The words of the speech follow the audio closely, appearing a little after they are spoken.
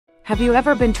Have you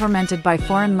ever been tormented by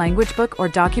foreign language book or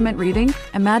document reading?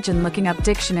 Imagine looking up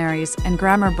dictionaries and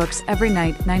grammar books every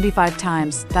night 95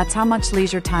 times. That's how much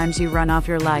leisure times you run off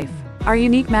your life. Our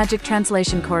unique Magic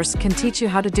Translation course can teach you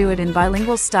how to do it in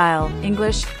bilingual style: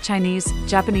 English, Chinese,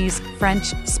 Japanese,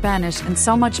 French, Spanish, and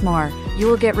so much more. You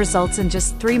will get results in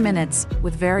just 3 minutes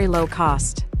with very low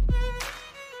cost.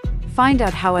 Find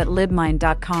out how at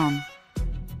libmind.com.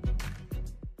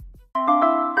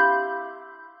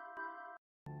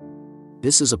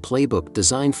 This is a playbook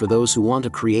designed for those who want to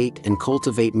create and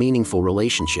cultivate meaningful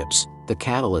relationships. The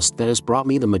catalyst that has brought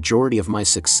me the majority of my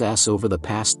success over the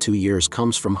past 2 years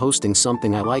comes from hosting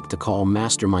something I like to call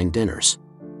Mastermind dinners.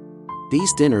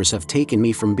 These dinners have taken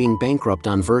me from being bankrupt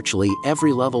on virtually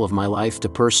every level of my life to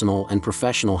personal and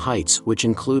professional heights, which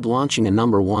include launching a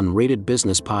 #1 rated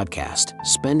business podcast,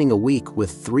 spending a week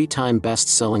with 3-time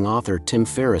best-selling author Tim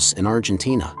Ferriss in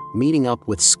Argentina, meeting up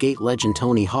with skate legend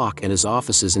Tony Hawk at his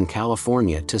offices in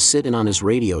California to sit in on his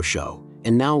radio show,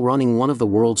 and now running one of the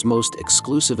world's most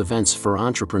exclusive events for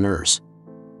entrepreneurs.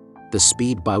 The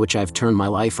speed by which I've turned my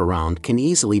life around can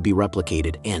easily be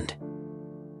replicated, and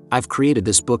I've created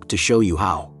this book to show you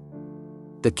how.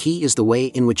 The key is the way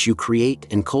in which you create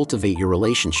and cultivate your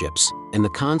relationships, and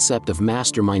the concept of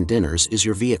Mastermind dinners is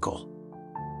your vehicle.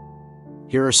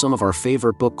 Here are some of our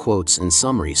favorite book quotes and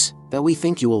summaries that we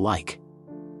think you will like.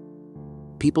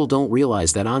 People don't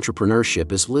realize that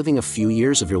entrepreneurship is living a few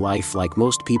years of your life like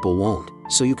most people won't,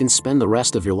 so you can spend the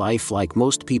rest of your life like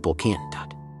most people can't.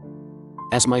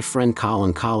 As my friend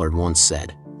Colin Collard once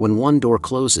said, when one door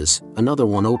closes, another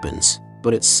one opens,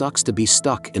 but it sucks to be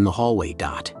stuck in the hallway.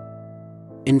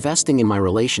 Investing in my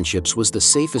relationships was the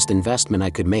safest investment I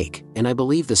could make, and I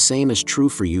believe the same is true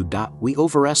for you. We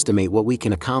overestimate what we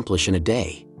can accomplish in a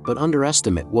day, but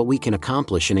underestimate what we can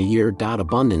accomplish in a year.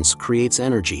 Abundance creates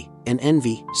energy, and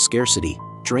envy, scarcity,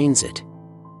 drains it.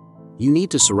 You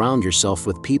need to surround yourself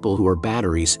with people who are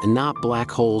batteries and not black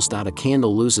holes. A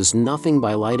candle loses nothing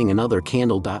by lighting another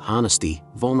candle. Honesty,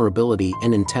 vulnerability,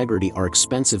 and integrity are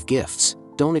expensive gifts.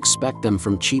 Don't expect them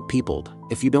from cheap people.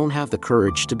 If you don't have the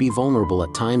courage to be vulnerable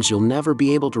at times, you'll never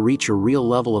be able to reach a real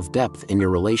level of depth in your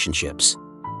relationships.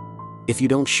 If you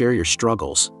don't share your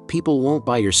struggles, people won't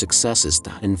buy your successes.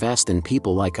 Invest in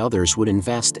people like others would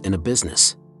invest in a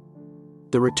business.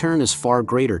 The return is far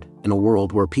greater. In a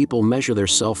world where people measure their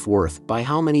self-worth by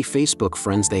how many Facebook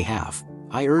friends they have,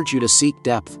 I urge you to seek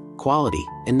depth, quality,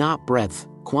 and not breadth,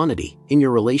 quantity, in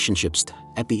your relationships.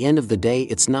 At the end of the day,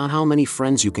 it's not how many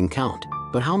friends you can count,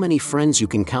 but how many friends you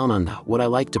can count on. What I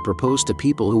like to propose to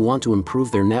people who want to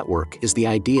improve their network is the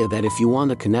idea that if you want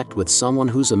to connect with someone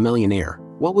who's a millionaire,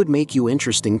 what would make you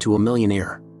interesting to a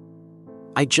millionaire?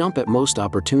 I jump at most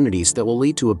opportunities that will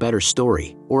lead to a better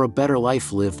story, or a better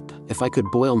life lived. If I could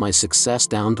boil my success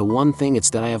down to one thing, it's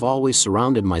that I have always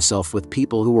surrounded myself with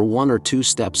people who were 1 or 2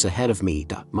 steps ahead of me.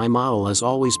 My model has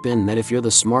always been that if you're the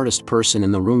smartest person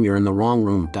in the room, you're in the wrong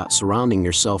room. Surrounding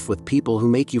yourself with people who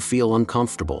make you feel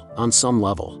uncomfortable, on some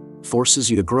level, forces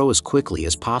you to grow as quickly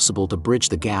as possible to bridge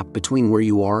the gap between where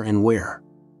you are and where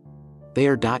they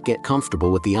are. Get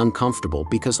comfortable with the uncomfortable,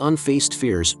 because unfaced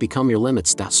fears become your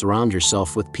limits. Surround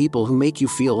yourself with people who make you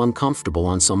feel uncomfortable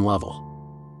on some level.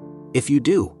 If you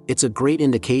do, it's a great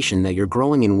indication that you're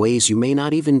growing in ways you may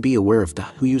not even be aware of.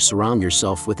 Who you surround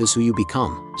yourself with is who you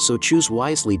become, so choose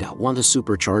wisely. Want to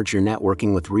supercharge your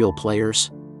networking with real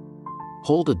players?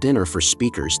 Hold a dinner for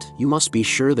speakers. You must be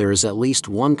sure there is at least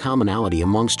one commonality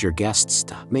amongst your guests.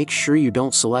 Make sure you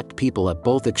don't select people at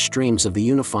both extremes of the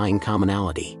unifying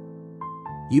commonality.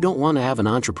 You don't want to have an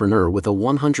entrepreneur with a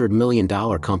 $100 million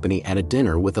company at a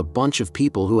dinner with a bunch of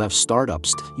people who have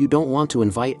startups. You don't want to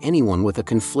invite anyone with a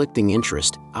conflicting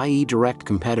interest, i.e. direct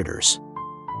competitors.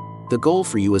 The goal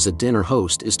for you as a dinner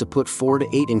host is to put 4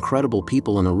 to 8 incredible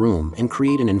people in a room and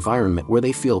create an environment where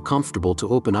they feel comfortable to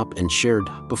open up and share.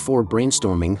 Before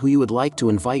brainstorming who you would like to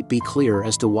invite, be clear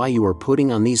as to why you are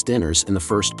putting on these dinners in the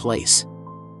first place,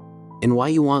 and why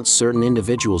you want certain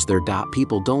individuals there.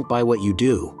 People don't buy what you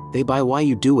do, they buy why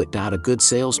you do it. A good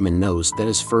salesman knows that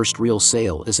his first real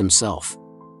sale is himself.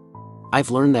 I've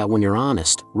learned that when you're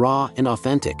honest, raw, and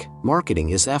authentic,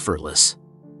 marketing is effortless.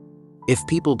 If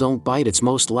people don't bite, it's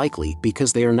most likely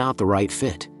because they are not the right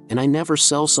fit, and I never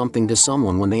sell something to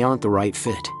someone when they aren't the right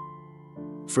fit.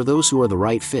 For those who are the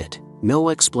right fit, no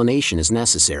explanation is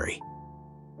necessary.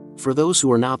 For those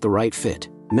who are not the right fit,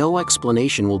 no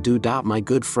explanation will do. My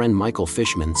good friend Michael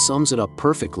Fishman sums it up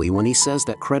perfectly when he says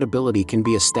that credibility can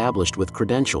be established with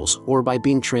credentials, or by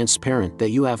being transparent that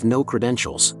you have no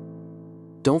credentials.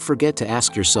 Don't forget to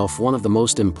ask yourself one of the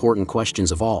most important questions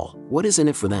of all: what is in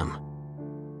it for them?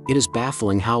 It is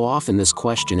baffling how often this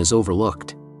question is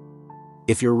overlooked.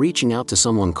 If you're reaching out to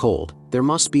someone cold, there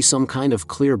must be some kind of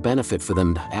clear benefit for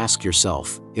them. Ask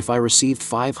yourself, if I received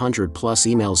 500 plus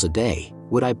emails a day,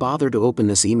 would I bother to open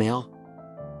this email?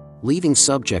 Leaving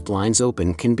subject lines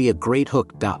open can be a great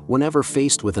hook. Whenever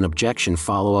faced with an objection,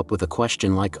 follow up with a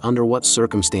question like, under what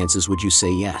circumstances would you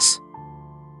say yes?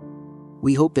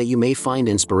 We hope that you may find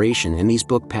inspiration in these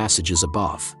book passages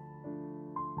above.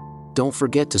 Don't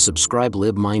forget to subscribe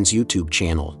LibMind's YouTube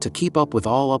channel to keep up with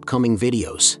all upcoming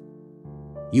videos.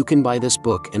 You can buy this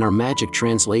book and our magic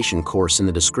translation course in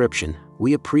the description.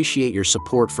 We appreciate your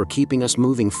support for keeping us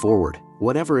moving forward.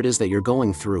 Whatever it is that you're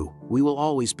going through, we will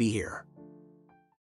always be here.